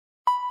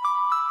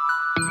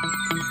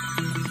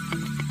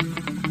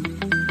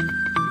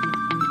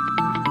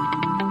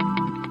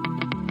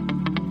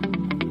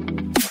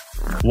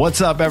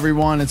What's up,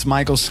 everyone? It's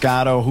Michael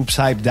Scotto,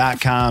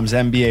 HoopsHype.com's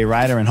NBA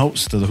writer and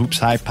host of the Hoops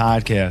Hype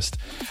podcast.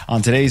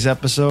 On today's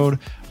episode,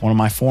 one of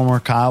my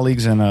former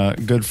colleagues and a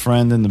good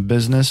friend in the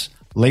business,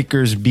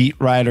 Lakers beat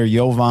writer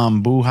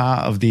Jovan Buha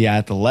of The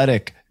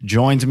Athletic,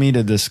 joins me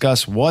to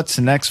discuss what's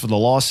next for the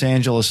Los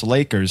Angeles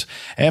Lakers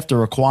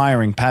after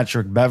acquiring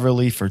Patrick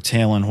Beverley for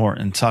Talen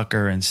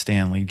Horton-Tucker and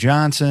Stanley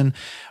Johnson.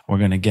 We're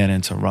going to get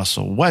into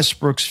Russell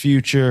Westbrook's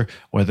future,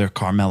 whether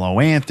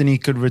Carmelo Anthony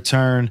could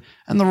return,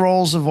 and the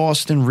roles of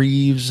Austin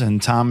Reaves and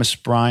Thomas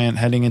Bryant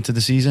heading into the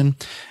season,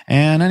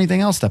 and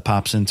anything else that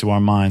pops into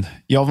our mind.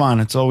 Jovan,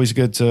 it's always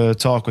good to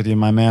talk with you,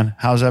 my man.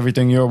 How's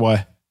everything your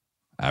way?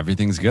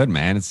 Everything's good,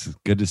 man. It's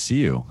good to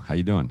see you. How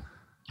you doing?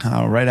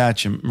 Oh, right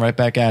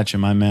back at you,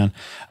 my man.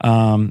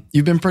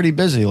 You've been pretty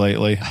busy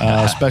lately,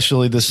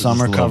 especially this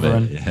summer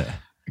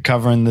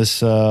covering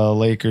this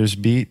Lakers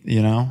beat,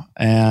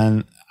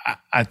 and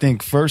I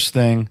think first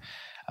thing,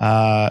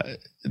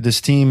 this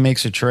team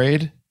makes a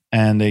trade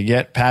and they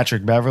get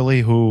Patrick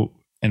Beverley, who,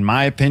 in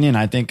my opinion,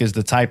 I think is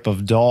the type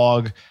of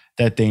dog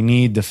that they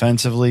need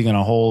defensively, going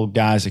to hold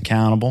guys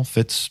accountable,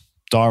 fits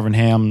Darvin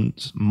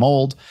Ham's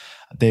mold.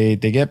 They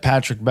get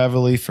Patrick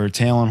Beverley for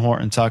Talen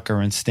Horton-Tucker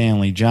and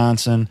Stanley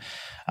Johnson.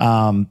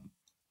 Pat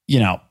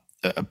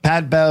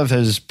Bev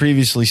has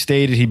previously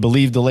stated he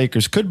believed the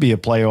Lakers could be a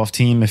playoff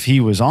team if he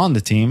was on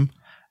the team,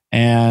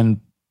 and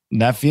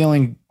that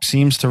feeling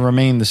seems to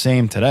remain the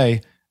same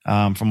today.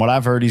 From what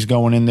I've heard, he's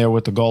going in there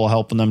with the goal of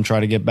helping them try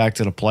to get back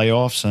to the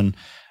playoffs, and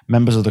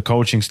members of the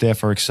coaching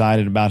staff are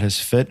excited about his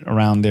fit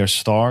around their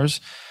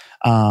stars.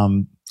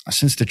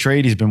 Since the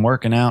trade, he's been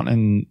working out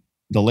in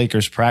the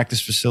Lakers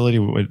practice facility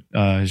with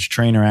his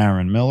trainer,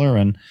 Aaron Miller,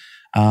 and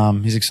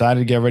he's excited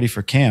to get ready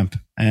for camp.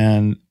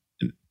 And,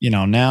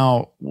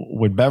 now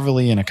with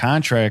Beverley in a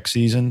contract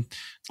season,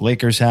 the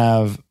Lakers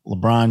have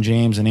LeBron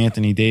James and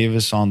Anthony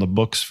Davis on the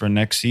books for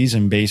next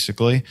season,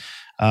 basically,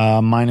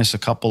 minus a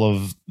couple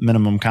of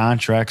minimum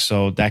contracts.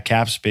 So that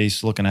cap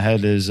space looking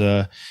ahead is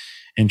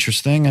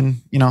interesting.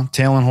 And,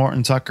 Talen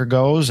Horton-Tucker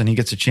goes and he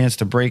gets a chance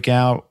to break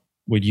out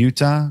with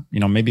Utah.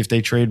 Maybe if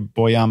they trade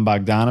Bojan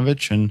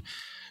Bogdanovic, and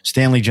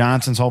Stanley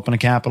Johnson's hoping to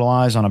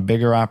capitalize on a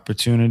bigger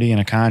opportunity in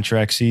a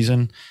contract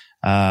season.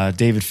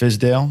 David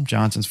Fizdale,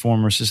 Johnson's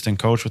former assistant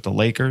coach with the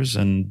Lakers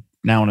and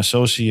now an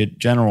associate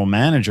general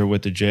manager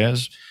with the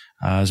Jazz,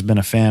 has been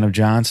a fan of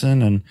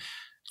Johnson. And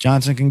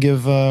Johnson can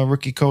give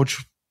rookie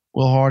coach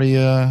Will Hardy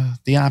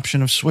the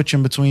option of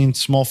switching between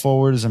small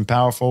forwards and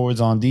power forwards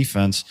on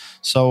defense.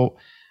 So,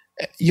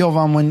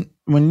 Jovan,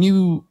 when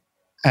you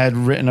had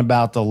written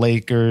about the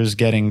Lakers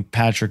getting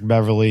Patrick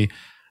Beverley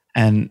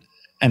and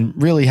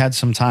really had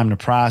some time to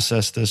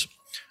process this,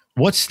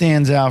 what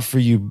stands out for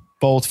you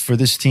both for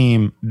this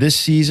team this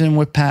season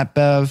with Pat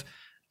Bev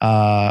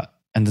and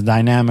the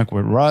dynamic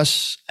with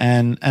Russ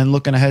and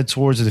looking ahead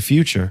towards the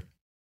future?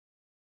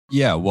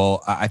 Yeah,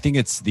 well, I think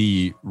it's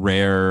the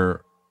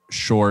rare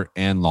short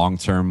and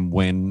long-term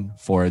win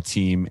for a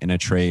team in a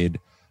trade.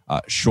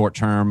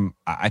 Short-term,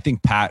 I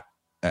think Pat,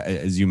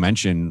 as you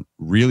mentioned,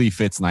 really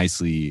fits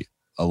nicely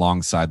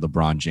alongside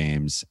LeBron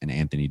James and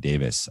Anthony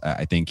Davis.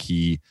 I think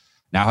he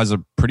now has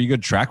a pretty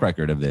good track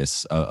record of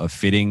this, of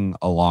fitting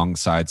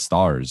alongside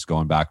stars,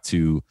 going back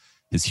to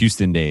his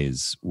Houston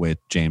days with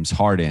James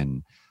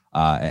Harden,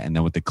 and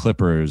then with the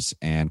Clippers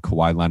and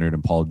Kawhi Leonard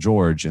and Paul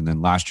George, and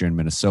then last year in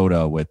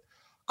Minnesota with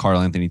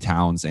Karl Anthony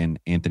Towns and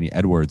Anthony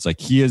Edwards.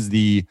 Like, he is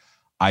the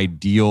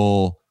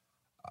ideal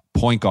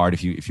point guard,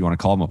 if you want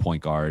to call him a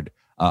point guard,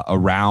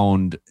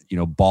 around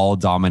ball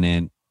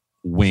dominant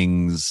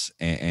wings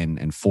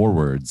and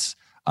forwards.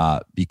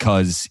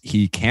 Because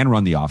he can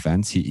run the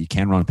offense, he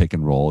can run pick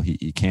and roll,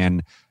 he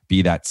can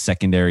be that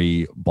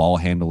secondary ball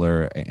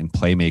handler and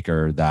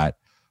playmaker that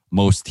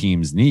most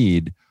teams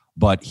need,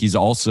 but he's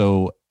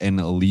also an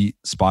elite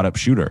spot-up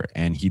shooter,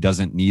 and he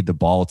doesn't need the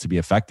ball to be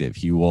effective.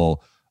 He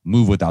will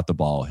move without the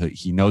ball.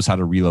 He knows how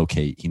to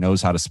relocate. He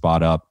knows how to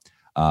spot up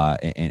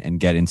and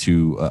get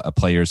into a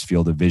player's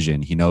field of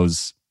vision. He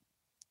knows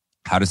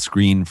how to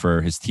screen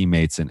for his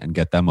teammates and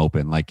get them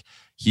open. Like,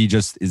 he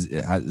just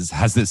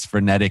has this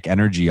frenetic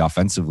energy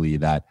offensively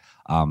that,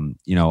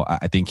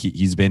 I think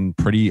he's been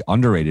pretty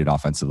underrated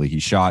offensively. He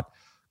shot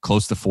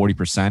close to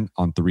 40%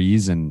 on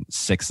threes in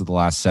 6 of the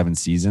last 7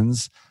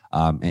 seasons.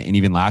 And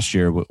even last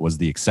year was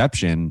the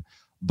exception,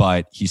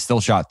 but he still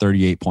shot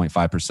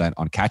 38.5%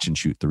 on catch and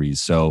shoot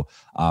threes. So,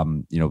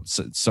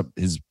 so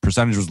his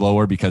percentage was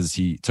lower because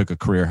he took a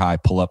career high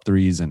pull up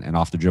threes and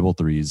off the dribble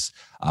threes.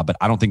 But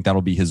I don't think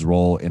that'll be his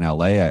role in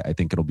LA. I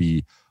think it'll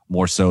be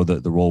more so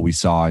the role we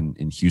saw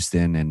in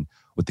Houston and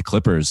with the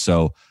Clippers.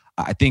 So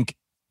I think,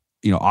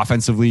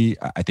 offensively,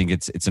 I think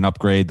it's an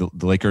upgrade.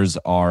 The Lakers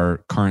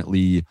are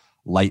currently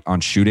light on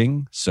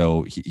shooting,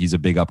 so he's a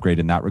big upgrade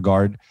in that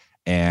regard.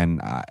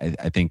 And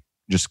I think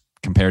just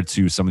compared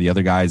to some of the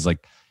other guys,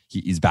 like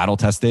he's battle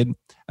tested. And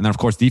then, of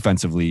course,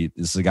 defensively,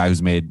 this is a guy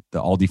who's made the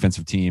all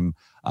defensive team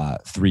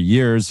 3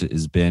 years,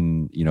 has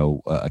been,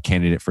 a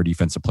candidate for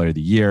defensive player of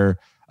the year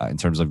in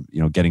terms of,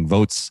 getting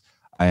votes.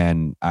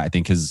 And I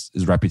think his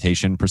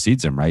reputation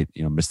precedes him, right?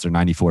 Mr.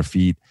 94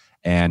 feet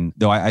And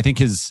though I think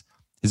his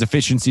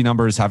efficiency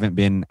numbers haven't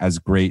been as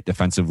great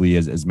defensively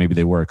as maybe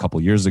they were a couple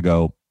years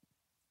ago,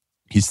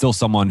 he's still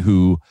someone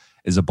who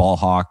is a ball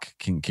hawk,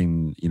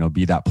 can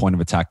be that point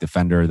of attack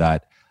defender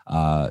that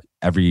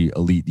every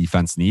elite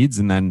defense needs.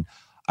 And then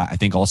I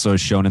think also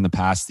has shown in the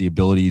past the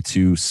ability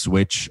to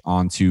switch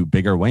onto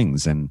bigger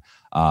wings. And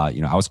I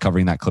was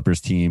covering that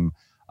Clippers team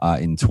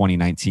in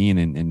 2019,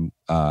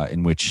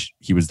 in which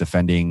he was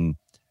defending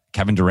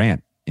Kevin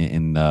Durant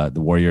in the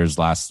Warriors'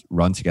 last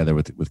run together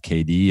with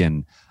KD.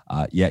 And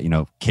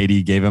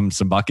KD gave him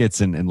some buckets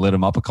and lit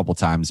him up a couple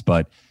times,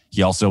 but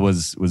he also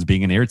was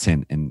being an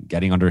irritant and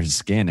getting under his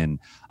skin. And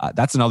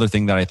that's another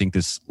thing that I think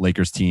this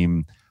Lakers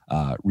team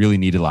really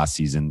needed last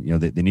season.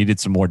 They needed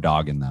some more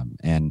dog in them.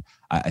 And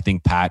I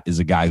think Pat is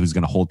a guy who's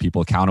going to hold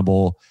people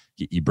accountable.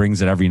 He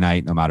brings it every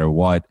night, no matter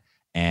what.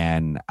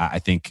 And I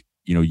think,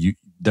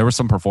 there were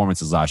some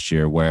performances last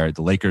year where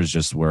the Lakers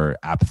just were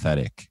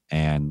apathetic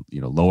and,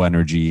 low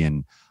energy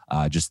and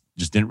just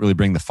didn't really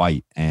bring the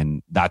fight.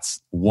 And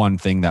that's one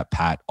thing that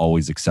Pat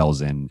always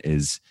excels in,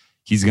 is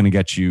he's going to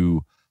get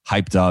you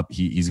hyped up.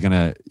 He's going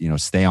to,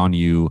 stay on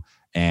you,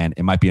 and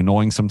it might be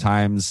annoying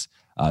sometimes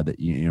that,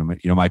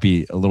 might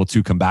be a little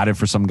too combative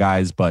for some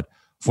guys, but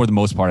for the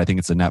most part, I think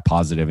it's a net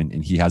positive,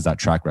 and he has that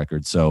track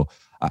record. So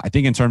I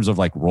think in terms of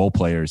like role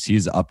players,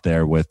 he's up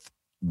there with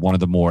one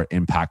of the more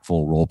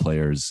impactful role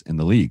players in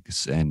the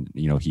leagues. And,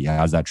 he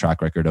has that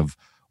track record of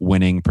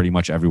winning pretty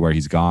much everywhere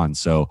he's gone.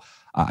 So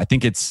I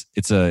think it's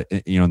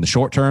in the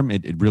short term,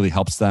 it really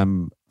helps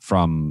them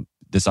from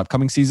this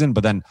upcoming season.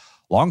 But then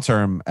long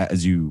term,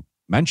 as you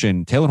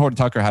mentioned, Talen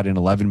Horton-Tucker had an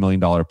 $11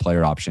 million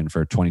player option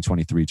for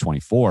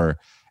 2023-24,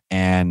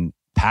 and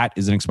Pat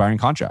is an expiring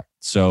contract.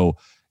 So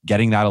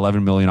getting that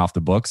 $11 million off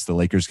the books, the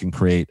Lakers can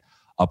create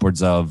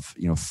upwards of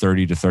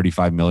 30 to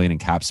 35 million in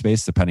cap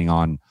space, depending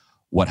on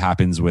what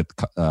happens with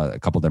a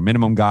couple of their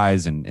minimum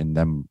guys and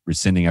them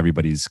rescinding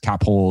everybody's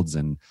cap holds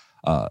and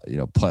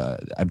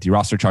empty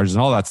roster charges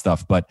and all that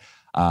stuff. But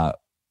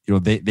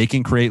they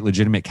can create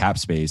legitimate cap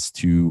space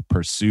to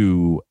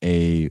pursue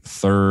a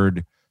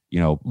third,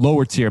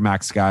 lower tier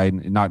max guy,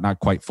 not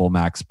quite full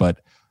max, but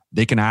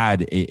they can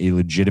add a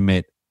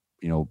legitimate,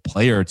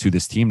 player to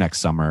this team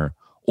next summer,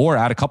 or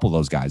add a couple of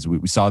those guys.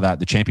 We saw that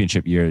the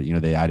championship year,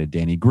 they added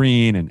Danny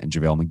Green and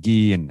JaVale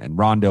McGee and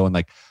Rondo, and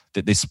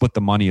they split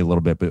the money a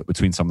little bit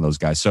between some of those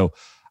guys. So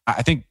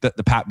I think that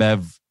the Pat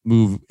Bev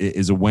move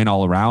is a win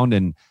all around,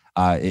 and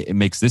it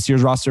makes this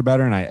year's roster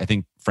better. And I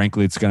think,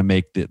 frankly, it's going to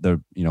make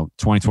the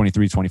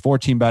 2023-24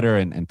 team better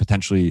and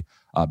potentially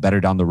better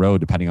down the road,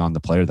 depending on the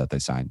player that they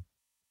sign.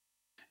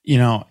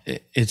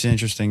 It's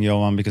interesting,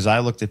 Jovan, because I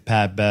looked at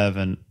Pat Bev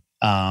and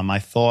I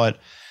thought,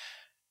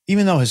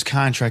 even though his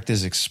contract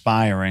is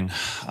expiring,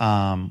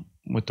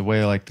 with the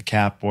way like the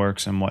cap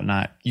works and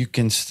whatnot, you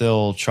can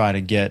still try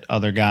to get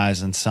other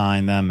guys and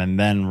sign them and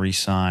then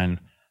re-sign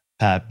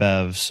Pat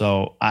Bev.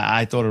 So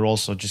I thought it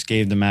also just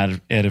gave them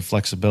added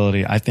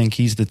flexibility. I think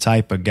he's the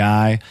type of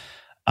guy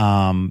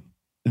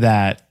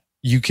that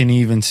you can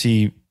even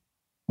see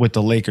with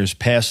the Lakers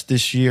past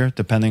this year,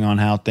 depending on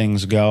how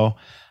things go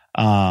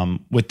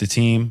with the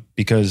team,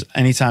 because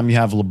anytime you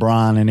have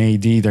LeBron and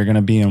AD, they're going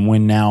to be in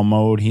win now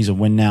mode. He's a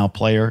win now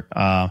player.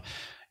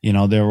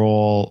 They're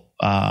all,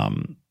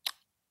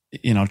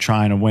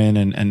 trying to win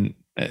and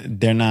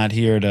they're not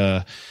here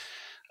to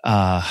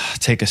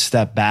take a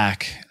step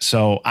back.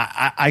 So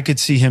I could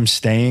see him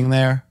staying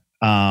there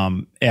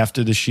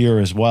after this year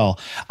as well.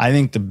 I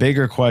think the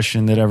bigger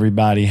question that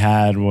everybody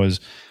had was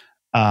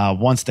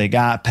once they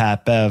got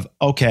Pat Bev,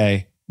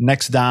 okay,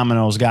 next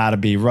domino's got to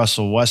be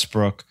Russell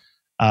Westbrook.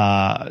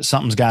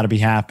 Something's got to be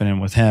happening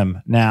with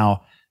him.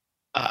 Now,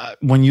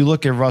 when you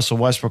look at Russell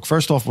Westbrook,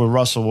 first off, with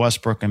Russell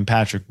Westbrook and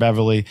Patrick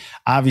Beverley,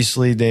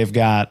 obviously they've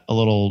got a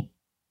little,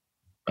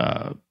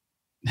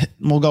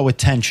 we'll go with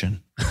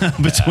tension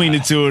between the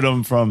two of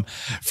them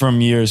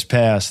from years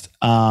past.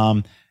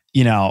 I'm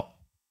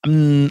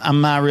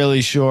not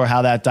really sure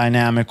how that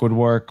dynamic would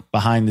work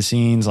behind the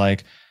scenes.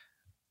 Like,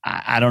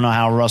 I don't know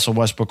how Russell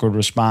Westbrook would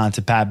respond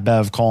to Pat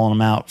Bev calling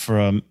him out for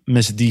a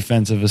missed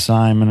defensive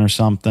assignment or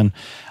something.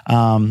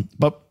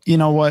 But you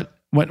know what?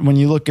 When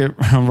you look at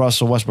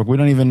Russell Westbrook, we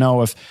don't even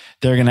know if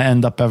they're going to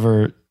end up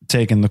ever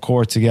taking the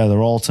court together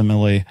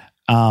ultimately.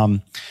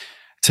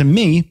 To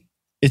me,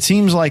 it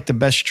seems like the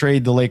best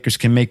trade the Lakers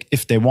can make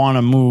if they want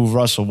to move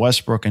Russell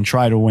Westbrook and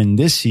try to win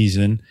this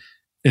season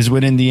is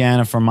with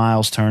Indiana for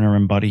Miles Turner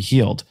and Buddy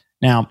Hield.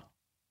 Now,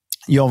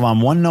 Jovan,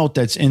 one note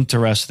that's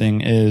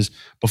interesting is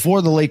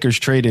before the Lakers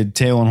traded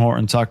Talen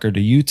Horton-Tucker to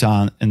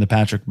Utah in the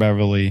Patrick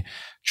Beverley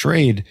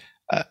trade,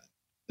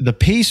 the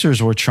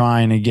Pacers were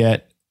trying to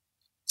get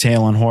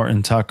Talen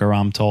Horton-Tucker,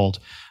 I'm told.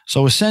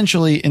 So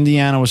essentially,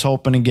 Indiana was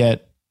hoping to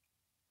get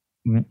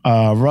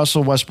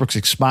Russell Westbrook's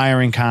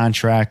expiring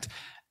contract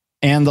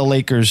and the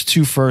Lakers'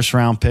 2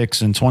 first-round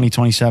picks in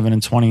 2027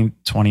 and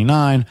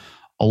 2029,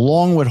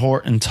 along with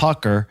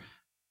Horton-Tucker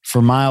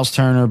for Miles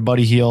Turner,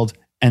 Buddy Hield,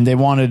 and they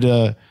wanted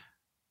to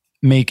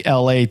make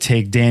LA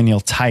take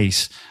Daniel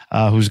Tice,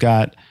 who's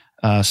got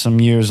some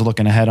years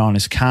looking ahead on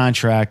his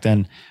contract.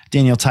 And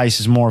Daniel Tice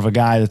is more of a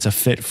guy that's a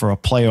fit for a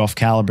playoff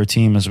caliber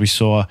team, as we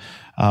saw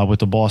with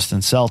the Boston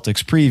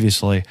Celtics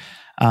previously.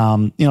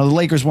 The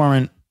Lakers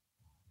weren't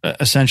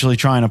essentially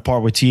trying to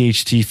part with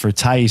THT for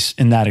Tice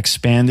in that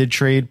expanded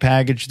trade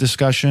package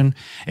discussion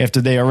after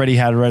they already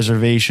had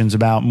reservations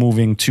about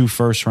moving 2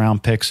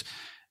 first-round picks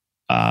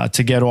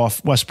to get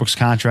off Westbrook's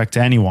contract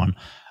to anyone.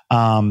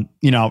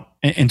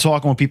 In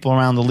talking with people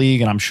around the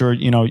league, and I'm sure,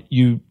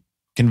 you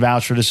can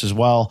vouch for this as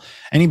well,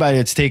 anybody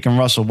that's taken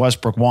Russell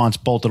Westbrook wants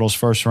both of those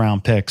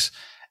first-round picks.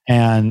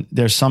 And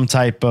there's some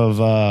type of,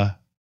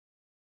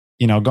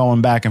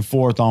 going back and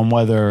forth on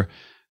whether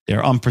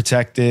they're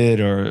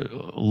unprotected or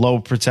low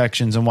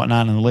protections and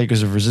whatnot, and the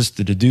Lakers have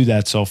resisted to do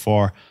that so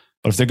far.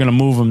 But if they're going to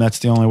move them, that's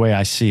the only way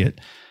I see it.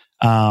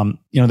 There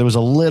was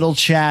a little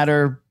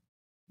chatter,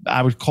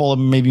 I would call it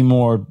maybe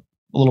more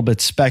a little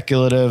bit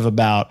speculative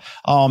about,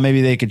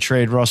 maybe they could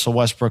trade Russell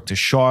Westbrook to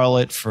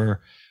Charlotte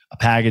for a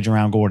package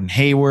around Gordon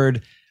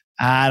Hayward.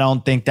 I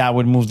don't think that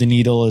would move the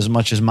needle as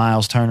much as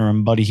Miles Turner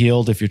and Buddy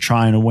Hield if you're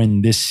trying to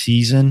win this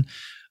season.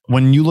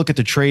 When you look at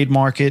the trade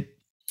market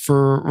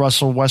for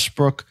Russell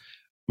Westbrook,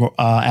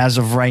 as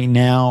of right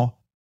now,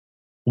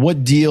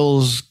 what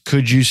deals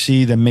could you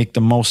see that make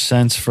the most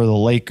sense for the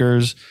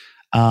Lakers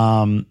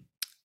and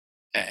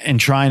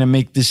trying to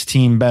make this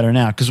team better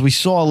now? Because we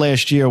saw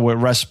last year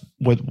with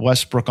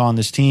Westbrook on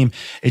this team,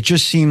 it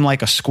just seemed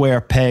like a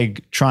square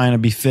peg trying to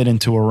be fit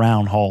into a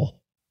round hole.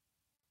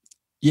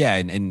 Yeah,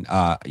 and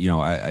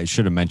I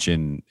should have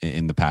mentioned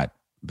in the Pat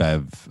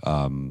Bev,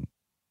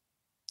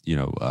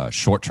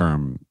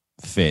 short-term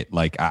fit.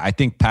 Like, I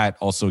think Pat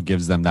also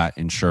gives them that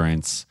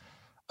insurance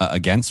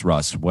against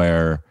Russ,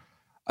 where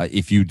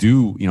if you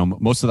do,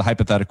 most of the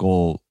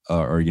hypothetical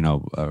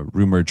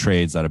rumored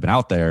trades that have been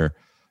out there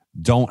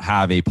don't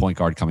have a point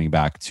guard coming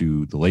back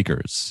to the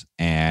Lakers.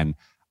 And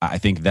I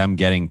think them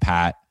getting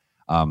Pat,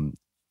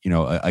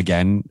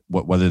 again,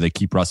 whether they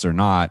keep Russ or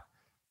not,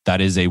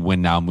 that is a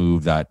win now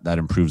move that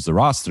improves the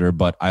roster.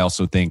 But I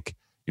also think,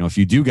 if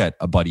you do get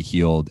a Buddy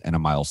Hield and a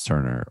Miles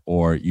Turner,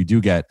 or you do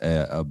get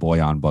a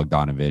Bojan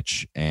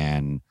Bogdanovic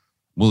and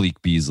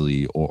Malik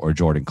Beasley or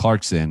Jordan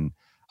Clarkson,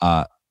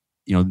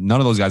 none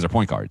of those guys are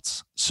point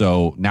guards.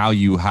 So now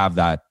you have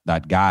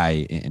that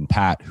guy in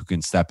Pat who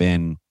can step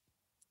in,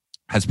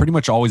 has pretty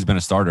much always been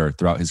a starter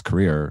throughout his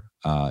career,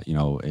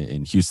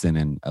 in Houston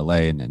and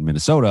LA and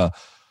Minnesota.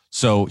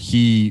 So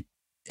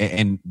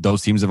and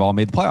those teams have all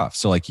made the playoffs.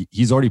 So like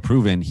he's already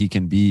proven he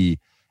can be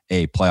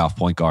a playoff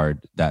point guard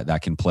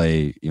that can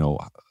play,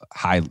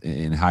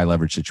 high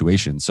leverage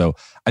situations. So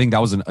I think that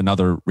was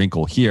another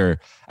wrinkle here.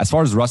 As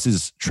far as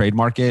Russ's trade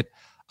market,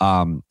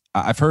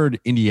 I've heard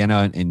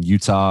Indiana and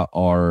Utah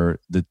are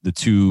the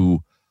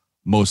two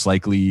most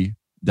likely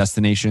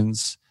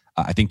destinations.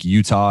 I think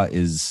Utah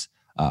is,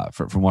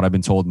 from what I've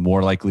been told,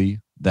 more likely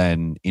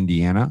than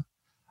Indiana.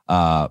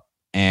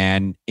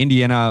 And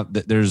Indiana,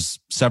 there's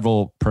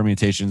several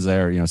permutations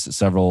there,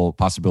 several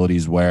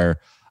possibilities where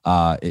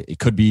it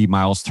could be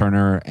Miles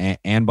Turner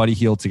and Buddy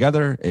Hield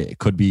together. It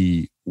could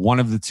be one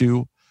of the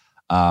two.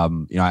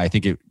 I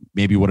think it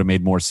maybe would have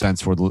made more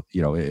sense for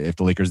if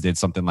the Lakers did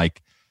something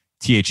like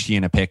THT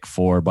and a pick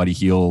for Buddy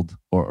Hield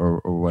or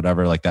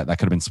whatever like that. That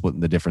could have been splitting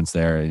the difference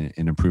there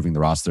in improving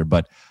the roster.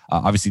 But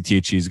obviously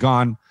THT is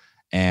gone,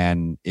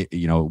 and it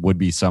would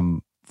be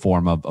some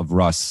form of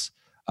Russ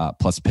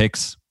plus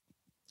picks.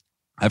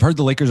 I've heard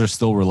the Lakers are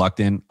still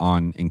reluctant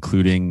on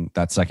including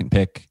that second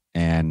pick,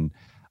 and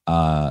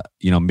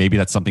maybe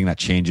that's something that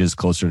changes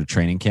closer to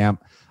training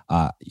camp.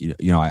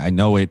 I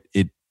know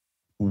it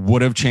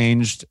would have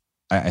changed.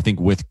 I think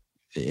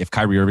if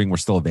Kyrie Irving were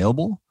still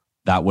available,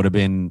 that would have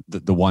been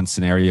the one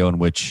scenario in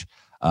which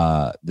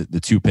the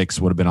 2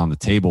 picks would have been on the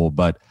table.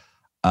 But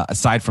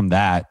aside from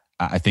that,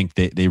 I think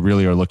they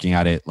really are looking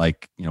at it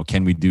like,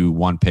 can we do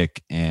 1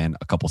 pick and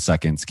a couple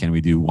seconds? Can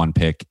we do 1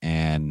 pick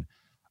and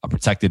a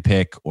protected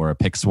pick or a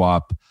pick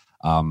swap?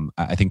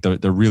 I think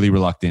they're really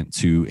reluctant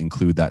to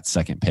include that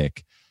second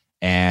pick.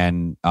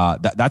 And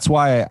that's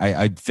why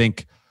I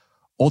think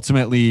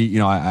ultimately,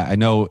 I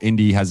know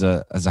Indy has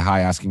a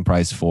high asking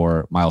price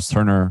for Miles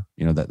Turner.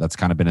 That's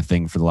kind of been a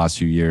thing for the last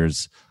few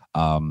years.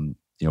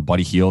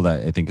 Buddy Hield,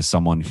 I think, is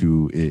someone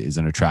who is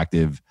an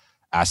attractive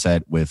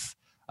asset with,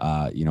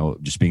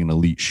 just being an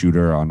elite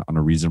shooter on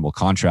a reasonable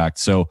contract.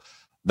 So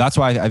that's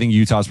why I think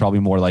Utah is probably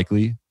more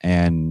likely.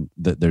 And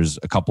there's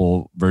a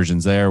couple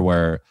versions there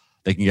where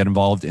they can get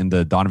involved in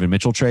the Donovan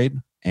Mitchell trade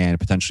and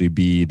potentially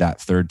be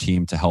that third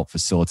team to help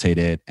facilitate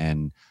it,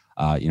 and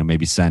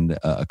maybe send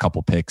a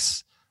couple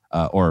picks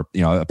or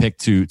a pick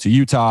to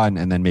Utah,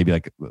 and then maybe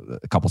like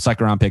a couple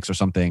second round picks or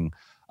something,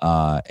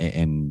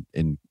 and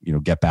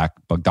get back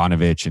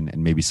Bogdanovic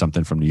and maybe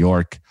something from New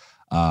York,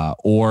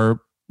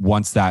 or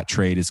once that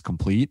trade is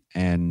complete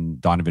and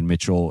Donovan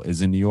Mitchell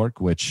is in New York,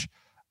 which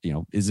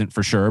isn't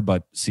for sure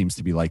but seems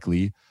to be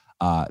likely.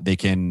 They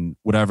can,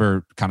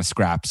 whatever kind of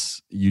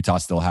scraps Utah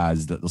still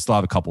has, they'll still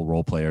have a couple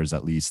role players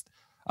at least.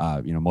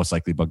 Most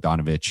likely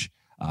Bogdanovic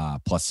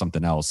plus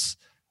something else.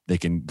 they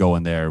can go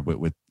in there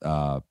with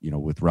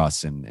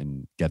Russ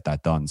and get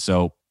that done.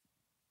 So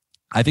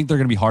I think they're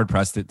going to be hard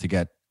pressed to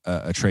get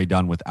a trade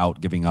done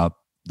without giving up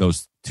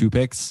those 2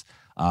 picks.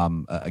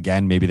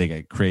 Again, maybe they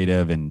get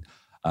creative and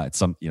it's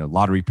some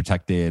lottery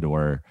protected,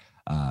 or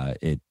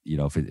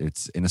if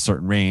it's in a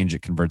certain range,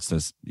 it converts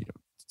to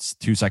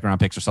 2 second-round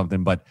picks or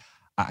something. But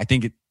I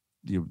think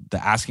the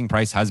asking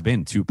price has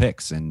been 2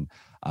 picks, and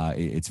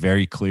it's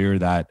very clear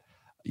that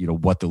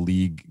what the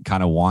league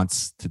kind of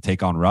wants to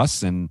take on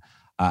Russ, and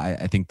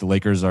I think the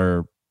Lakers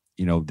are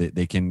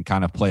they can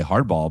kind of play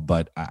hardball,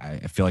 but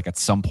I feel like at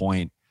some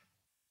point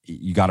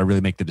you got to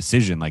really make the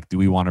decision. Like, do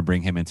we want to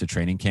bring him into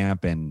training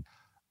camp and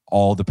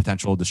all the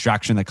potential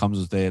distraction that comes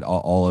with it,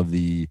 all of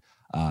the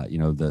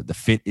the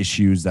fit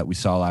issues that we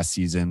saw last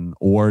season,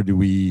 or do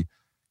we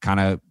kind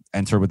of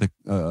enter with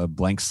a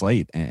blank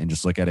slate and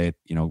just look at it,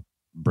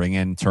 bring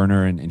in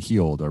Turner and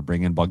Hield, or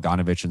bring in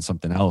Bogdanović and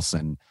something else,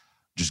 and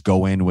just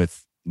go in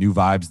with new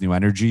vibes, new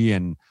energy.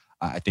 And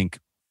I think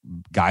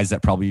guys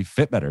that probably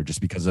fit better just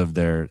because of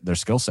their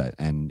skill set,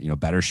 and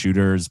better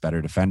shooters,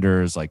 better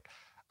defenders. Like,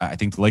 I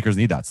think the Lakers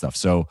need that stuff.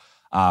 So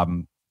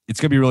it's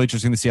going to be really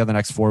interesting to see how the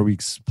next 4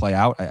 weeks play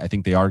out. I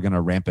think they are going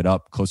to ramp it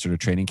up closer to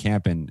training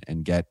camp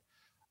and get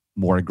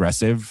more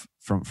aggressive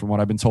from what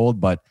I've been told.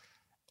 But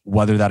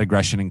whether that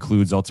aggression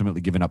includes ultimately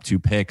giving up 2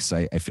 picks,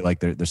 I feel like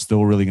they're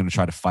still really going to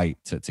try to fight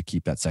to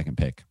keep that second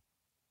pick.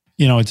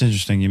 It's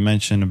interesting. You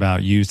mentioned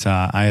about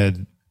Utah. I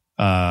had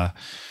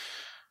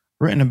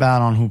written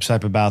about on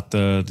HoopsHype about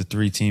the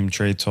 3-team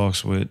trade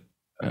talks with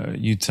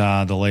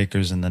Utah, the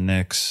Lakers, and the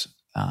Knicks,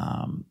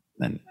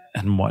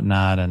 and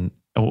whatnot. And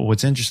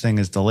what's interesting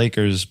is the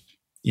Lakers,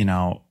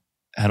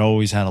 had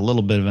always had a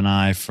little bit of an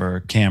eye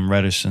for Cam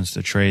Reddish since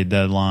the trade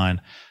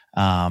deadline.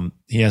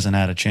 He hasn't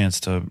had a chance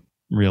to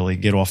really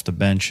get off the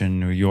bench in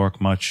New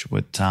York much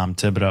with Tom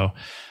Thibodeau.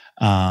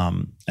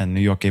 And New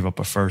York gave up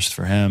a first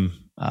for him.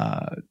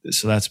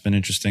 So that's been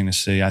interesting to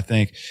see. I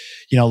think,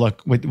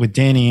 look, with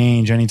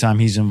Danny Ainge, anytime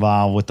he's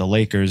involved with the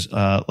Lakers,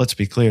 let's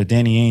be clear,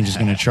 Danny Ainge is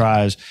going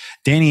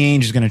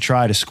to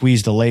try to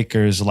squeeze the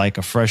Lakers like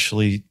a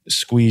freshly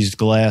squeezed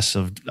glass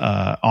of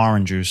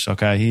orange juice.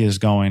 Okay. He is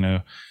going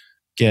to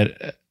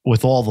get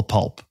with all the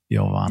pulp,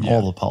 Jovan,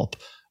 all the pulp.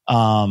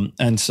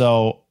 And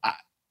so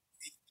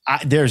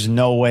there's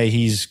no way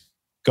he's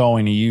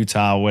going to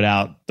Utah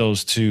without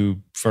those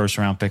 2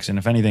 first-round picks. And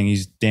if anything,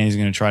 Danny's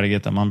going to try to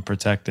get them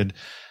unprotected,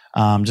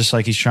 just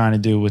like he's trying to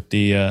do with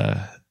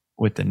the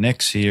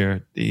Knicks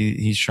here.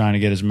 He's trying to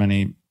get as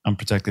many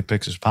unprotected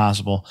picks as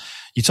possible.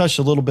 You touched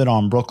a little bit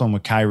on Brooklyn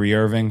with Kyrie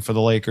Irving for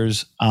the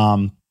Lakers.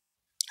 I'm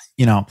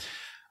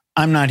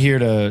not here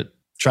to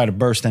try to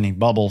burst any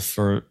bubble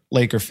for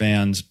Laker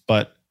fans,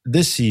 but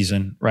this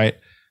season, right,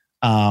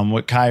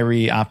 with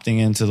Kyrie opting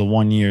into the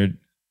 1-year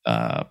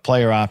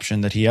player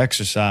option that he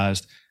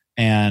exercised,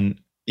 and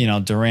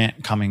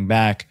Durant coming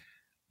back,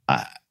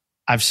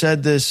 I've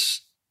said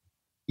this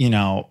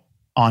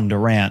on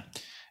Durant.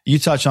 You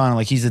touch on it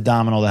like he's the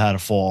domino that had to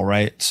fall,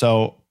 right?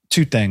 So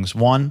 2 things.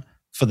 One,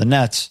 for the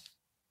Nets,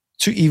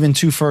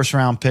 2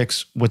 first-round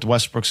picks with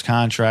Westbrook's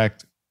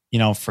contract,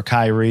 for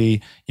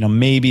Kyrie,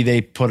 maybe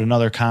they put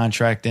another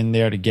contract in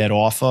there to get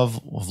off of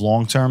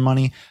long-term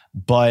money,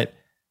 but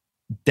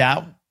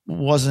that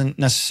wasn't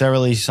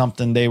necessarily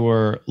something they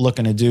were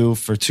looking to do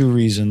for 2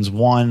 reasons.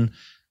 One,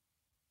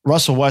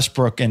 Russell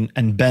Westbrook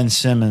and Ben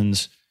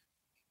Simmons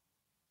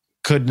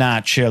could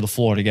not share the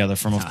floor together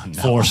from a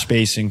floor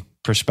spacing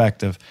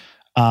perspective.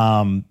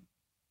 I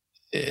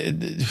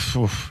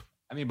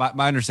mean,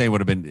 my understanding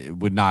would have been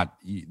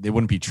they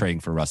wouldn't be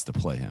trading for Russ to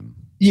play him.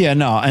 Yeah,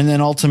 no. And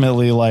then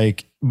ultimately,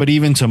 but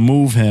even to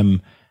move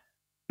him,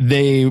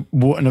 they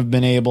wouldn't have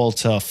been able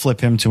to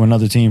flip him to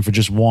another team for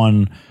just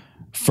 1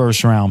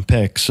 first-round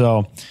pick.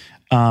 So,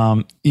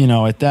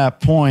 at that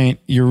point,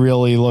 you're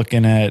really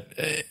looking at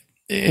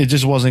it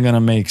just wasn't going to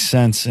make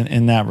sense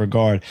in that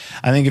regard.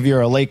 I think if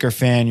you're a Laker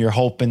fan, you're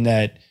hoping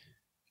that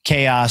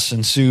chaos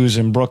ensues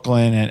in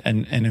Brooklyn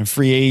and in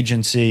free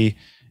agency,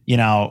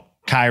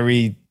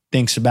 Kyrie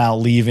thinks about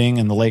leaving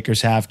and the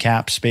Lakers have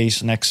cap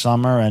space next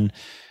summer, and,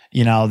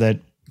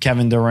 that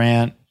Kevin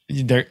Durant,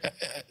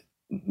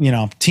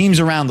 teams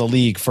around the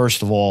league,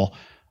 first of all,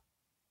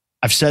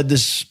 I've said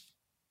this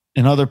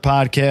in other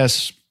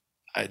podcasts,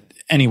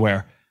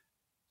 anywhere,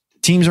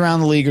 teams around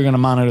the league are going to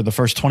monitor the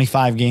first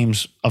 25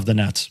 games of the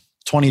Nets,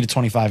 20 to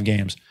 25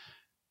 games.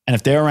 And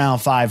if they're around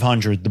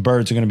 500, the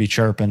birds are going to be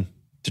chirping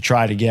to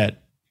try to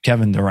get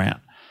Kevin Durant.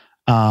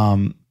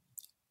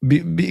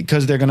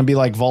 Because they're going to be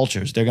like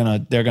vultures. They're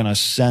going to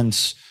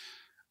sense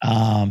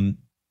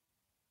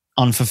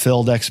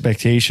unfulfilled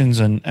expectations.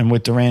 And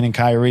with Durant and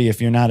Kyrie,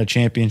 if you're not a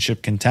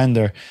championship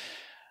contender,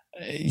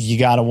 you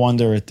got to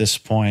wonder at this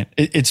point.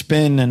 It's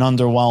been an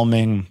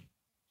underwhelming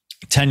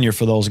tenure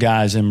for those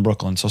guys in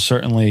Brooklyn. So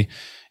certainly,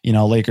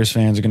 Lakers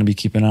fans are going to be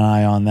keeping an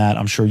eye on that.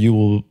 I'm sure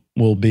you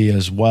will be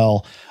as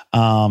well.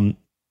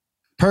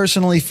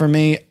 Personally, for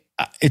me,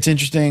 it's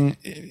interesting.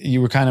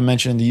 You were kind of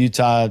mentioning the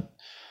Utah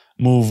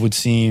move would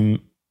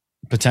seem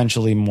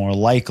potentially more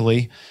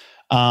likely.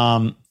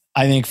 I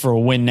think for a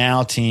win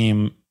now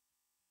team,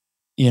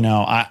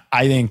 I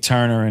think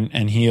Turner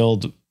and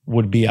Hield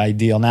would be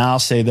ideal. Now I'll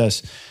say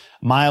this.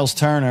 Miles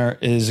Turner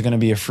is going to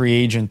be a free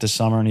agent this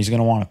summer, and he's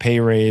going to want a pay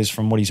raise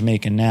from what he's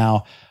making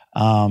now.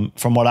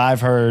 From what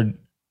I've heard,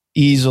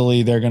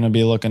 easily they're going to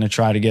be looking to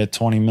try to get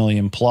 20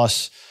 million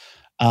plus.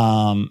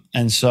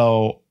 And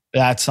so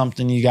that's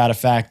something you got to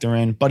factor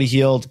in. Buddy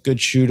Hield,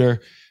 good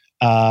shooter,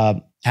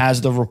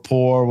 has the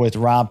rapport with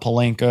Rob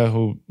Pelinka,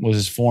 who was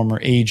his former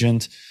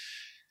agent.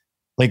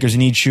 Lakers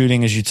need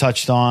shooting, as you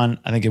touched on.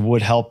 I think it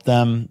would help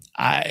them.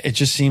 It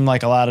just seemed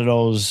like a lot of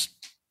those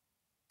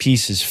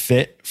pieces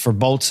fit for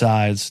both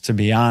sides, to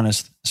be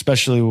honest,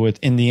 especially with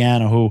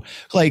Indiana, who,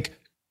 like,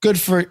 good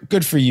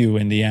for you,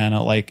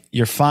 Indiana. Like,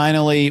 you're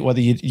finally,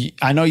 whether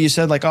I know you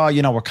said, like, oh,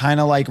 we're kind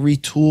of like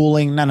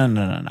retooling.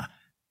 No.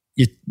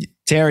 You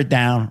tear it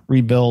down,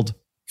 rebuild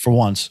for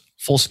once,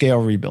 full scale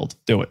rebuild.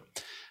 Do it.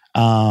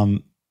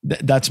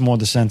 That's more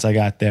the sense I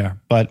got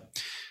there.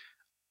 But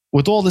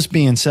with all this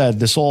being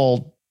said,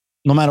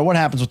 no matter what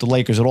happens with the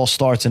Lakers, it all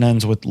starts and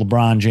ends with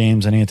LeBron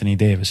James and Anthony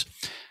Davis.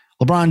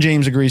 LeBron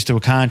James agrees to a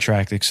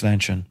contract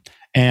extension.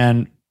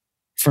 And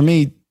for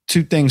me,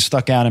 two things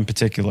stuck out in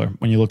particular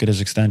when you look at his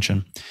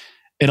extension.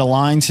 It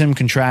aligns him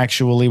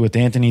contractually with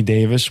Anthony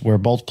Davis, where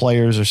both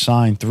players are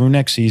signed through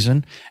next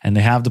season, and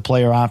they have the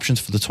player options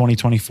for the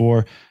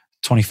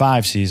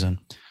 2024-25 season.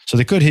 So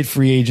they could hit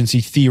free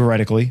agency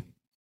theoretically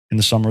in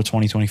the summer of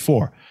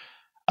 2024.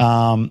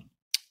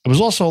 It was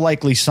also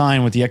likely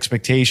signed with the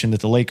expectation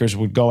that the Lakers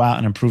would go out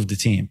and improve the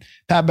team.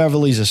 Pat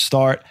Beverley's a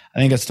start. I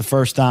think that's the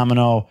first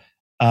domino,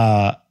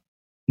 not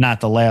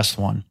the last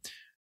one.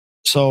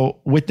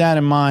 So with that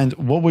in mind,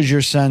 what was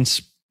your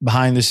sense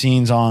behind the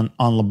scenes on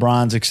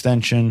LeBron's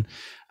extension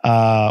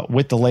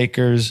with the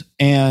Lakers?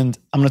 And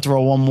I'm going to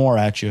throw one more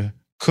at you.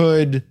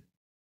 Could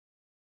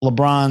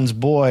LeBron's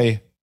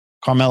boy,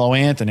 Carmelo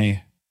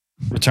Anthony,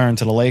 return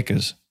to the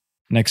Lakers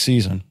next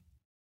season?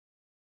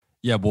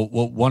 Yeah, well,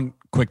 one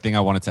quick thing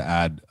I wanted to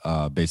add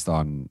based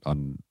on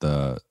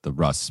the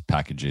Russ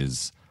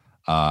packages.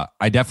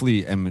 I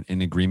definitely am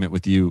in agreement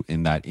with you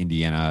in that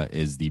Indiana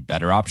is the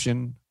better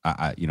option.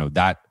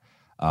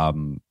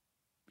 I'm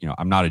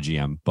not a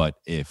GM, but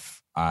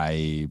if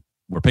I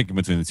were picking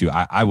between the two,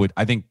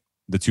 I think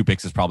the two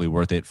picks is probably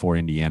worth it for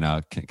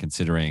Indiana,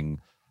 considering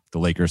the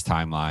Lakers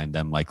timeline,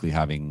 them likely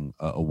having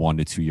a 1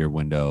 to 2 year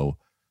window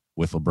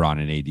with LeBron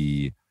and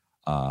AD.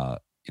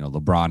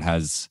 LeBron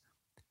has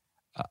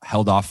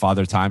held off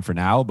father time for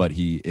now, but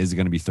he is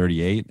going to be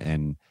 38,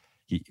 and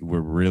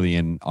we're really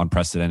in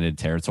unprecedented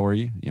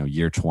territory.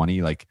 Year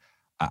 20. Like,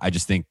 I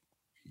just think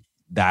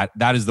that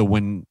is the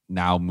win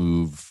now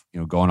move.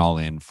 Going all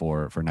in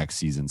for next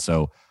season.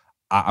 So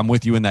I'm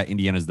with you in that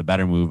Indiana is the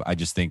better move. I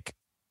just think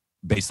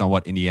based on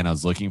what Indiana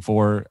is looking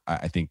for,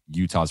 I think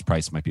Utah's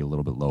price might be a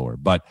little bit lower.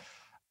 But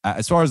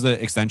as far as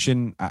the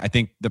extension, I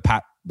think the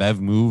Pat Bev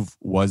move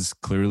was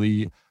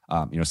clearly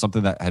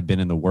something that had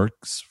been in the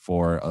works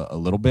for a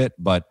little bit,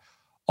 but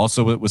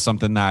also it was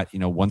something that,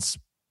 once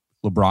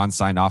LeBron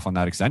signed off on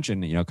that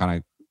extension,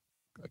 kind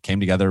of came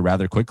together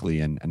rather quickly.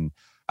 And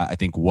I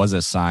think was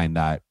a sign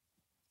that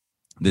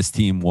this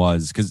team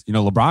was, because,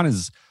 LeBron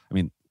is,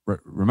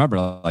 remember,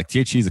 like,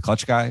 THT is a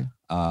clutch guy.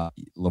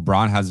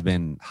 LeBron has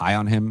been high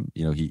on him.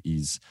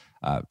 He's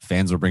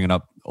fans were bringing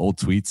up old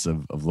tweets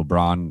of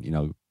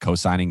LeBron,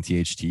 co-signing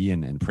THT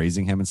and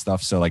praising him and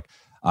stuff. So, like,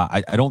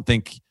 I don't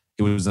think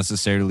it was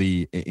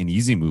necessarily an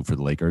easy move for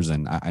the Lakers.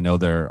 And I know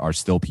there are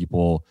still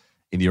people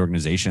in the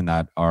organization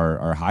that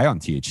are high on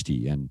THT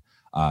and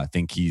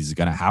think he's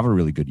going to have a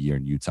really good year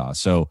in Utah.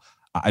 So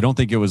I don't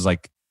think it was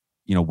like,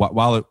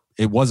 while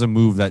it was a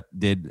move that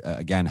did,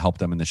 again, help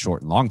them in the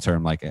short and long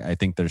term, like, I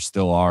think there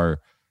still are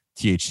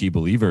THT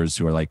believers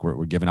who are like,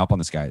 we're giving up on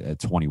this guy at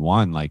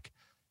 21. Like,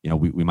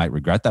 we might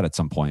regret that at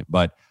some point.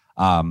 But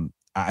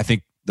I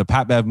think the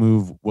Pat Bev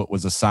move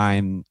was a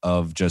sign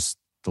of just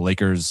the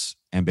Lakers'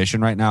 ambition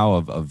right now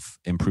of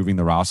improving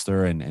the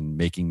roster and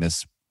making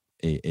this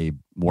a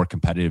more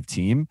competitive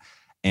team.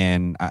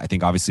 And I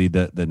think obviously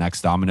the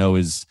next domino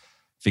is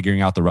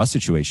figuring out the Russ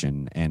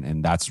situation.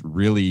 And that's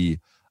really,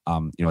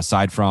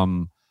 aside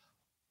from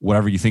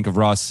whatever you think of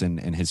Russ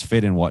and his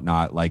fit and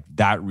whatnot, like,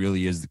 that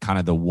really is kind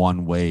of the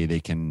one way they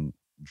can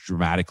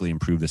dramatically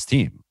improve this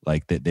team.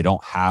 Like, they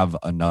don't have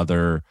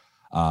another,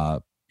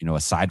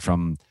 aside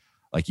from,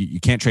 like, you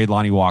can't trade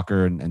Lonnie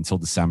Walker until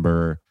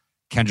December.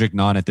 Kendrick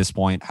Nunn at this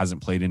point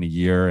hasn't played in a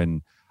year,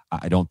 and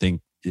I don't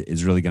think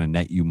is really going to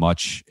net you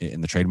much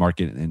in the trade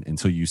market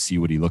until you see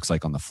what he looks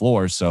like on the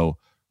floor. So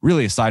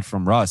really, aside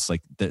from Russ,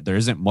 like, there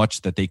isn't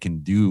much that they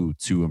can do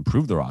to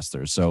improve the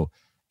roster. So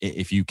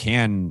if you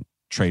can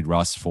trade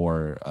Russ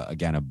for,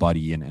 again, a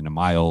Buddy and a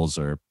Miles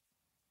or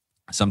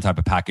some type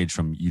of package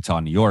from Utah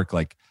and New York,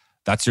 like,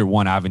 that's your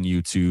one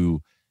avenue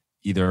to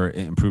either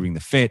improving the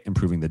fit,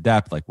 improving the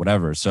depth, like,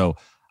 whatever. So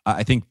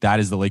I think that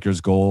is the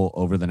Lakers' goal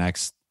over the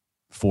next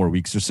 4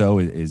 weeks or so,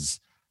 is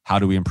how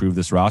do we improve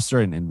this roster?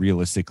 And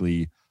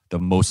realistically, the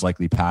most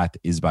likely path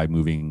is by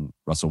moving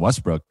Russell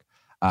Westbrook.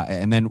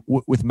 And then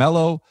with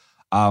Melo,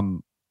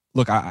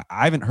 look, I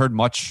haven't heard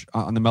much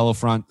on the Melo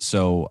front.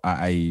 So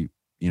I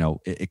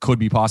it could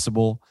be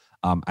possible.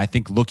 I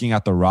think looking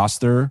at the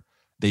roster,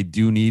 they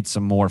do need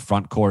some more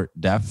front court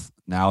depth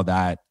now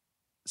that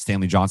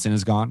Stanley Johnson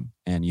is gone.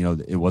 And,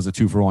 it was a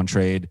 2-for-1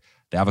 trade.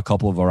 They have a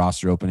couple of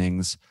roster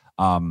openings.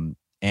 And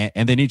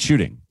they need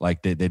shooting.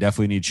 Like they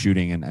definitely need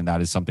shooting. And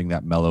that is something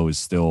that Melo is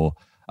still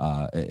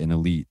an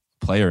elite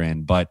player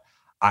in. But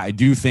I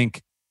do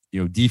think,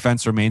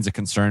 defense remains a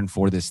concern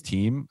for this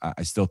team.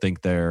 I still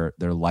think they're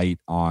light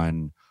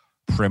on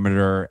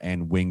perimeter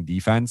and wing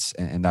defense.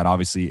 And that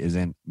obviously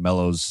isn't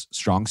Melo's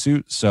strong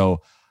suit.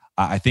 So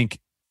I think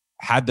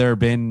had there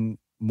been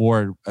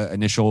more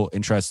initial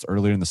interest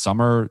earlier in the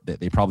summer,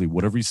 they probably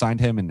would have re-signed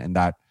him. And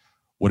that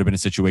would have been a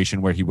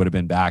situation where he would have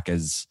been back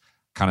as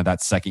kind of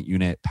that second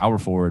unit power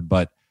forward.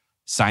 But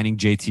signing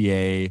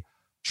JTA,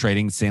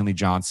 trading Stanley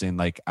Johnson,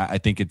 like I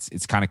think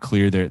it's kind of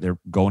clear they're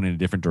going in a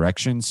different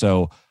direction.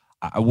 So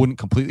I wouldn't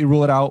completely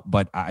rule it out,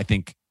 but I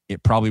think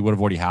it probably would have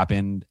already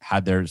happened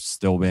had there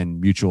still been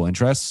mutual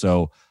interest.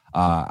 So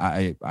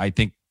I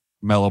think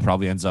Melo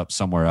probably ends up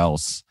somewhere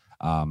else.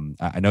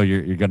 I know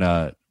you're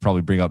gonna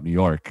probably bring up New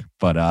York,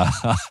 but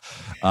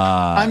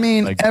I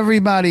mean, like,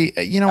 everybody,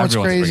 what's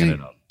crazy?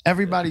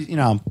 Everybody,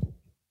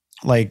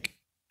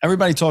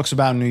 everybody talks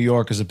about New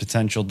York as a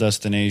potential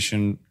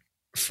destination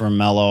for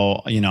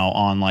Melo,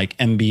 on like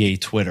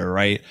NBA Twitter,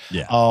 right?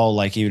 Yeah. Oh,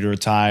 like he would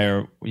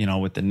retire,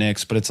 with the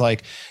Knicks. But it's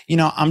like,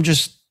 I'm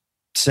just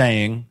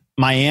saying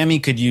Miami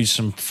could use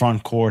some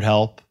front court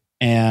help,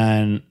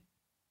 and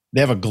they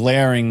have a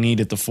glaring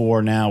need at the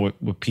 4 now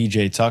with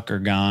PJ Tucker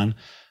gone.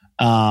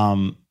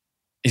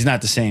 He's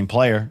not the same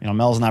player.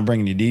 Melo's not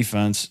bringing you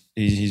defense.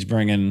 He's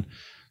bringing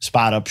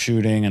spot up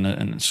shooting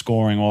and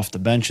scoring off the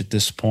bench at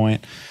this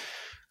point.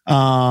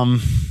 I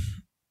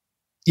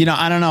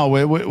don't know.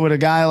 With a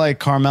guy like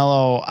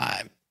Carmelo,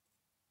 I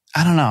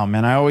don't know,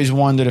 man. I always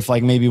wondered if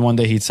like maybe one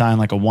day he'd sign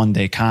like a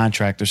 1-day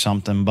contract or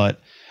something.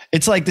 But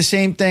it's like the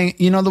same thing.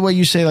 The way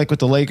you say like with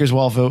the Lakers,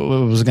 well, if it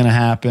was going to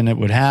happen, it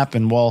would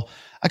happen. Well,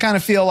 I kind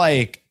of feel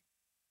like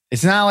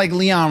it's not like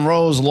Leon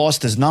Rose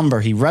lost his number.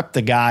 He repped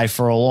the guy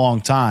for a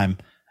long time.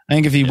 I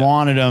think if he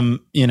wanted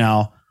him,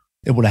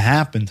 it would have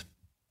happened.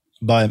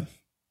 But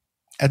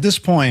at this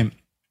point,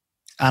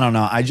 I don't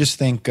know. I just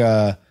think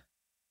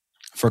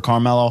for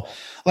Carmelo,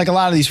 like a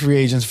lot of these free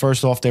agents,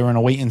 first off, they were in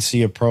a wait and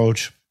see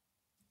approach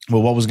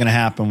with what was going to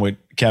happen with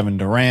Kevin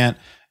Durant.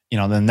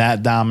 Then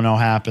that domino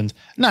happened.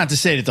 Not to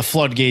say that the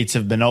floodgates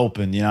have been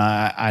opened.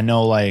 I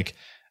know like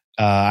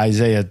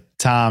Isaiah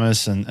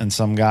Thomas and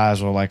some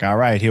guys were like, all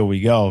right, here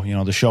we go.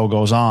 The show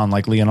goes on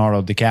like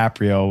Leonardo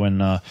DiCaprio in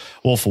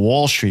Wolf of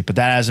Wall Street, but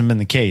that hasn't been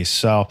the case.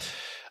 So,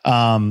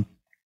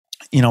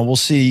 we'll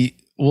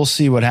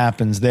see what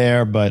happens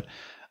there. But,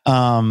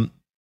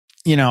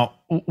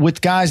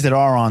 with guys that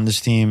are on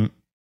this team,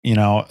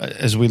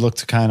 as we look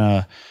to kind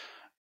of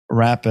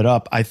wrap it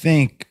up, I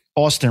think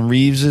Austin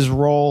Reaves'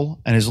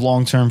 role and his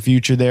long-term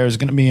future there is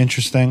going to be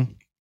interesting.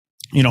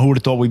 Who would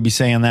have thought we'd be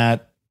saying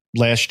that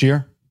last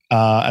year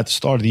at the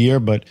start of the year?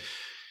 But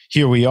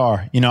here we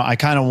are. I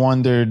kind of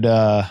wondered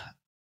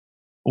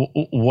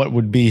what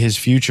would be his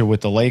future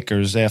with the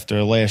Lakers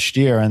after last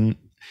year. And,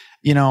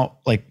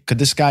 could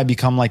this guy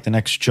become like the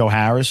next Joe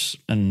Harris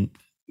and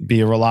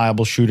be a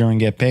reliable shooter and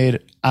get paid?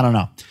 I don't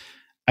know.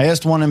 I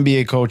asked one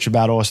NBA coach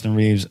about Austin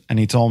Reaves, and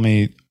he told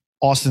me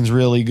Austin's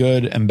really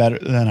good and better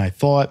than I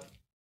thought.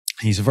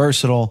 He's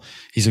versatile.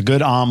 He's a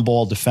good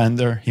on-ball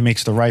defender. He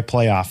makes the right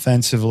play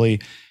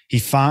offensively. He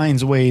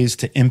finds ways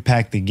to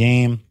impact the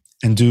game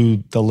and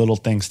do the little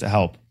things to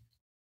help.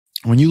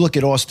 When you look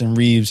at Austin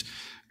Reaves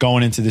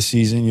going into the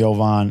season,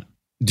 Jovan,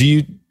 do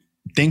you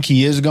think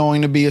he is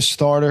going to be a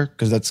starter?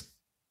 Because that's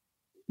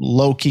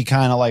low-key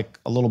kind of like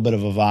a little bit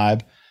of a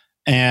vibe.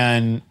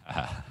 And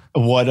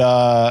what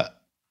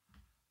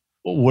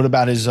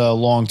about his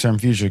long-term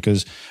future?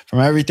 Because from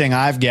everything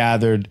I've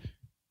gathered,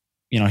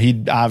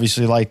 he'd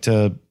obviously like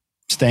to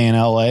stay in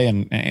LA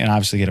and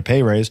obviously get a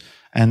pay raise,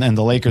 and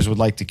the Lakers would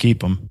like to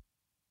keep him.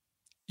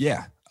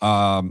 Yeah.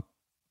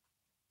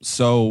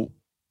 So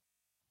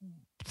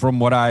from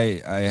what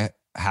I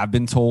have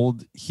been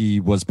told, he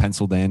was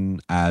penciled in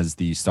as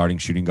the starting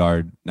shooting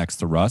guard next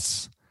to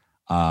Russ.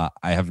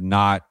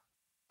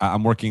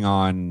 I'm working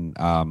on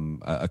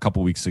a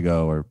couple weeks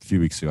ago, or a few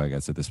weeks ago, I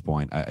guess at this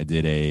point, I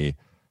did a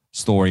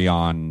story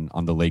on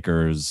the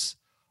Lakers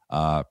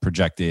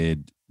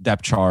projected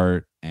depth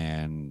chart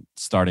and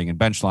starting and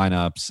bench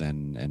lineups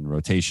and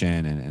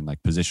rotation and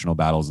like positional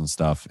battles and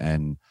stuff.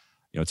 And,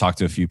 talked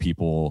to a few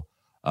people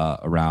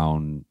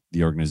around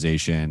the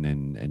organization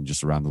and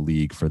just around the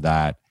league for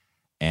that.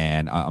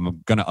 And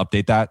I'm going to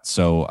update that.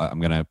 So I'm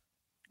going to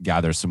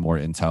gather some more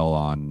intel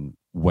on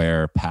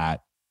where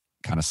Pat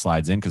kind of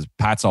slides in, because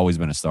Pat's always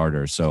been a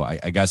starter. So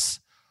I guess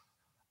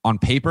on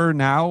paper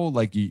now,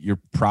 like you're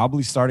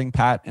probably starting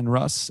Pat and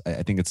Russ.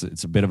 I think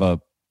it's a bit of a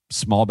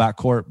small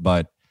backcourt,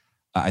 but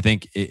I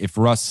think if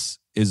Russ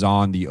is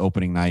on the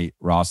opening night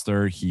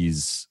roster,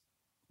 he's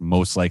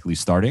most likely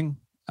starting.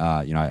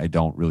 I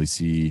don't really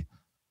see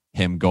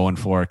him going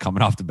for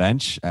coming off the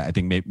bench. I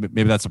think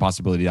maybe that's a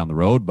possibility down the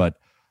road, but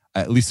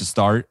at least to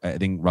start, I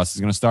think Russ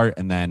is going to start.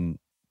 And then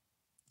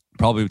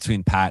probably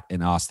between Pat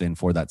and Austin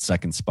for that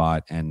second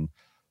spot. And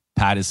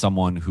Pat is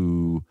someone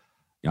who,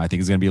 I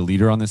think is going to be a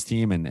leader on this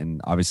team and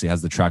obviously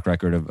has the track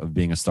record of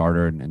being a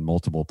starter in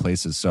multiple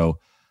places. So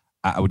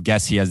I would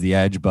guess he has the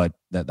edge, but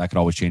that could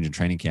always change in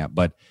training camp.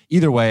 But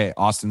either way,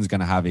 Austin's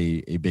going to have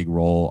a big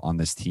role on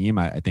this team.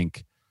 I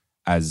think,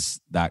 as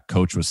that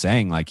coach was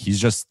saying, like, he's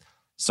just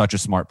such a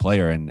smart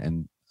player.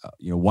 And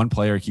one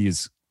player he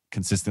is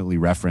consistently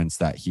referenced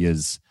that he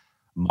has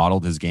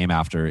modeled his game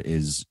after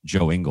is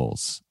Joe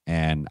Ingles.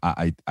 And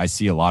I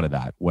see a lot of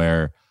that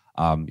where,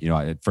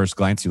 at first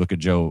glance, you look at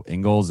Joe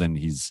Ingles and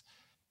he's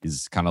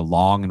kind of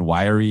long and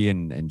wiry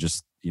and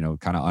just,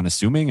 kind of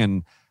unassuming.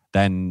 And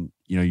then,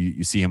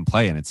 you see him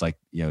play and it's like,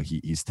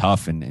 he's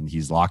tough and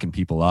he's locking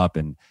people up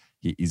and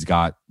he's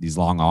got these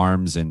long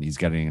arms and he's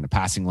getting into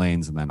passing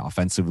lanes. And then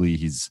offensively,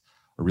 he's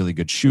a really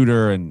good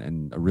shooter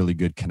and a really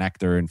good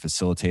connector and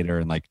facilitator.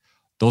 And like,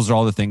 those are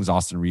all the things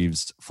Austin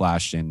Reaves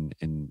flashed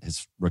in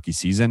his rookie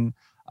season.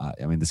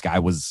 This guy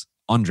was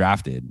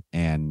undrafted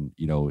and,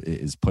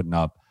 is putting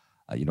up,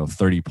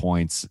 30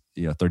 points,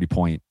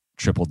 30-point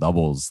triple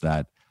doubles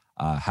that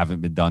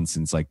haven't been done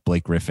since like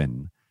Blake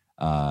Griffin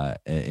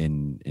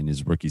in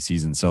his rookie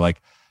season. So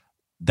like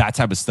that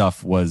type of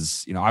stuff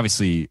was,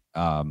 obviously,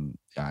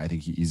 I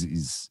think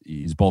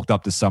he's bulked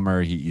up this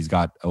summer. He's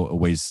got a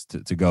ways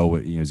to go.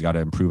 He's got to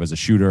improve as a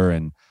shooter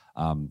and,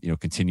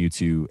 continue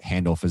to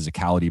handle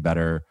physicality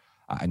better.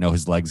 I know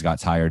his legs got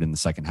tired in the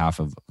second half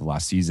of the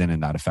last season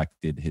and that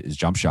affected his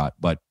jump shot.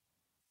 But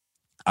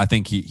I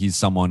think he's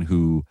someone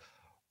who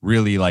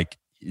really like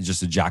is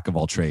just a jack of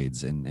all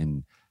trades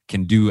and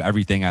can do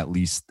everything at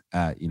least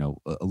at,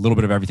 a little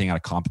bit of everything at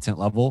a competent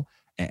level.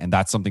 And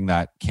that's something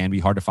that can be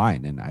hard to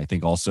find. And I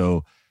think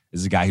also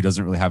is a guy who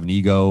doesn't really have an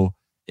ego,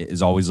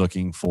 is always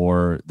looking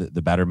for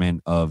the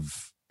betterment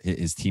of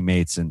his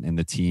teammates and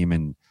the team.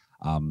 And,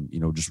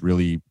 just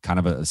really kind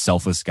of a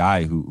selfless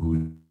guy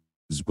who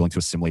is willing to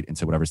assimilate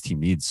into whatever his team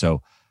needs.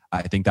 So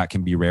I think that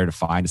can be rare to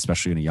find,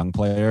 especially in a young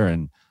player.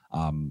 And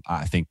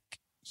I think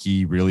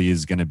he really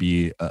is going to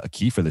be a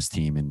key for this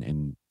team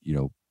and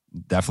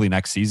definitely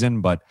next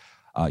season. But,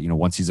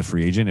 once he's a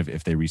free agent,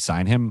 if they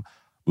re-sign him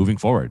moving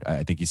forward,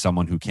 I think he's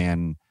someone who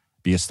can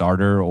be a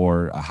starter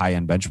or a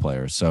high-end bench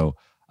player. So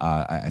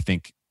I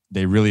think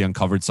they really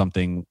uncovered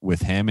something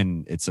with him.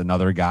 And it's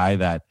another guy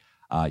that,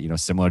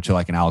 similar to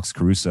like an Alex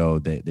Caruso,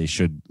 they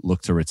should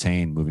look to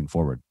retain moving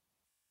forward.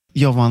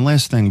 Jovan,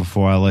 last thing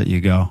before I let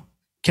you go.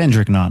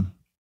 Kendrick Nunn.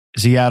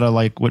 Is he out of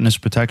like witness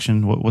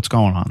protection? What's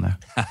going on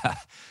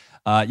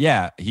there?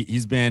 Yeah,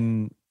 he's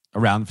been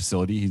around the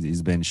facility.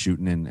 He's been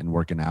shooting and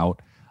working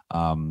out.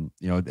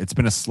 It's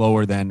been a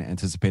slower than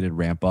anticipated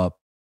ramp up,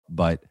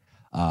 but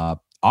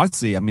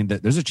honestly,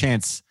 there's a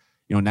chance,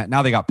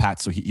 now they got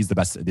Pat, so he's the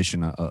best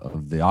addition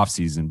of the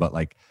offseason, but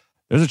like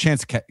there's a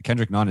chance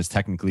Kendrick Nunn is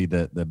technically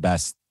the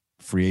best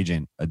free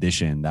agent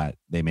addition that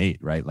they made,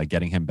 right? Like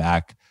getting him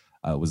back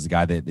was the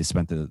guy that they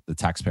spent the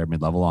taxpayer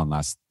mid-level on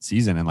last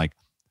season. And like,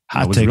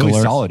 it was really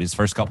solid his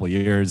first couple of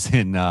years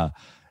in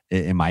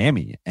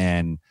Miami,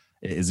 and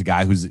is a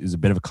guy who's a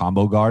bit of a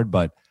combo guard,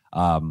 but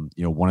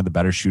one of the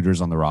better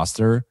shooters on the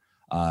roster.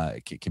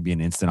 Can be an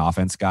instant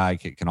offense guy.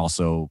 Can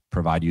also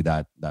provide you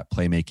that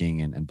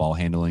playmaking and ball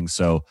handling.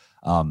 So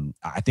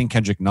I think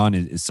Kendrick Nunn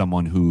is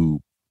someone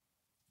who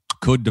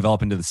could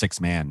develop into the sixth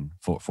man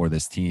for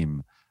this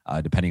team,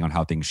 depending on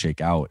how things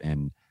shake out.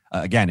 And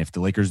again, if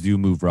the Lakers do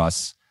move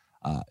Russ,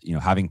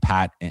 having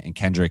Pat and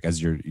Kendrick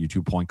as your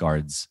 2 point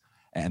guards,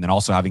 and then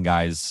also having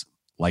guys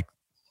like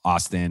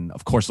Austin,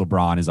 of course,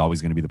 LeBron is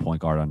always going to be the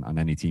point guard on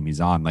any team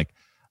he's on. Like,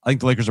 I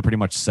think the Lakers are pretty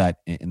much set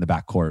in the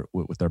backcourt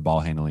with their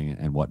ball handling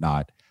and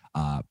whatnot,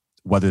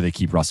 whether they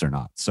keep Russ or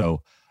not.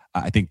 So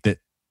I think that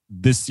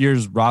this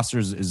year's roster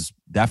is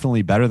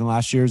definitely better than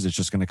last year's. It's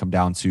just going to come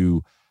down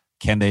to,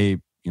 can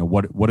they,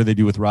 what do they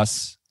do with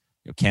Russ?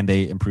 Can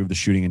they improve the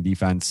shooting and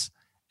defense?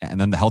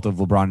 And then the health of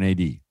LeBron and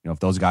AD. If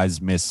those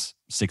guys miss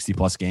 60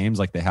 plus games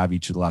like they have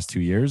each of the last 2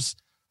 years,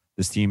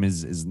 this team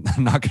is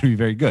not going to be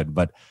very good.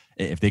 But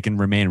if they can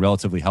remain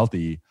relatively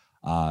healthy,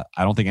 I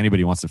don't think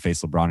anybody wants to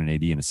face LeBron and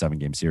AD in a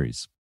 7-game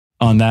series.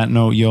 On that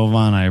note,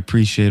 Jovan, I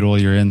appreciate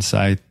all your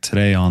insight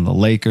today on the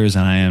Lakers,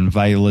 and I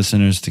invite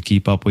listeners to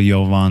keep up with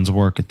Jovan's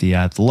work at The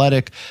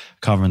Athletic,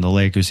 covering the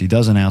Lakers. He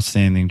does an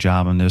outstanding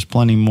job, and there's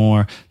plenty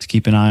more to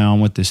keep an eye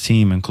on with this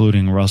team,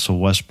 including Russell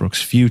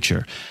Westbrook's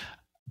future.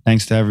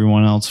 Thanks to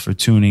everyone else for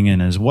tuning in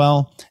as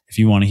well. If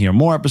you want to hear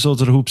more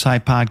episodes of the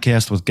HoopsHype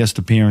podcast with guest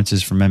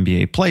appearances from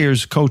NBA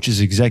players, coaches,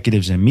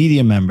 executives, and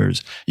media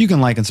members, you can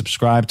like and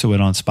subscribe to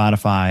it on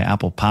Spotify,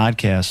 Apple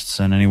Podcasts,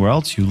 and anywhere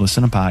else you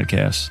listen to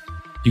podcasts.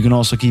 You can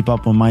also keep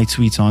up with my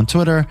tweets on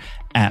Twitter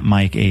at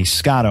Mike A.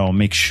 Scotto.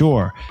 Make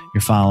sure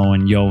you're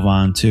following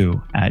Jovan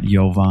too at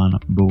Jovan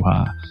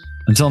Buha.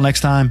 Until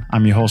next time,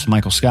 I'm your host,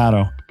 Michael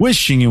Scotto,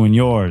 wishing you and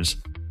yours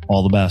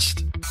all the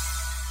best.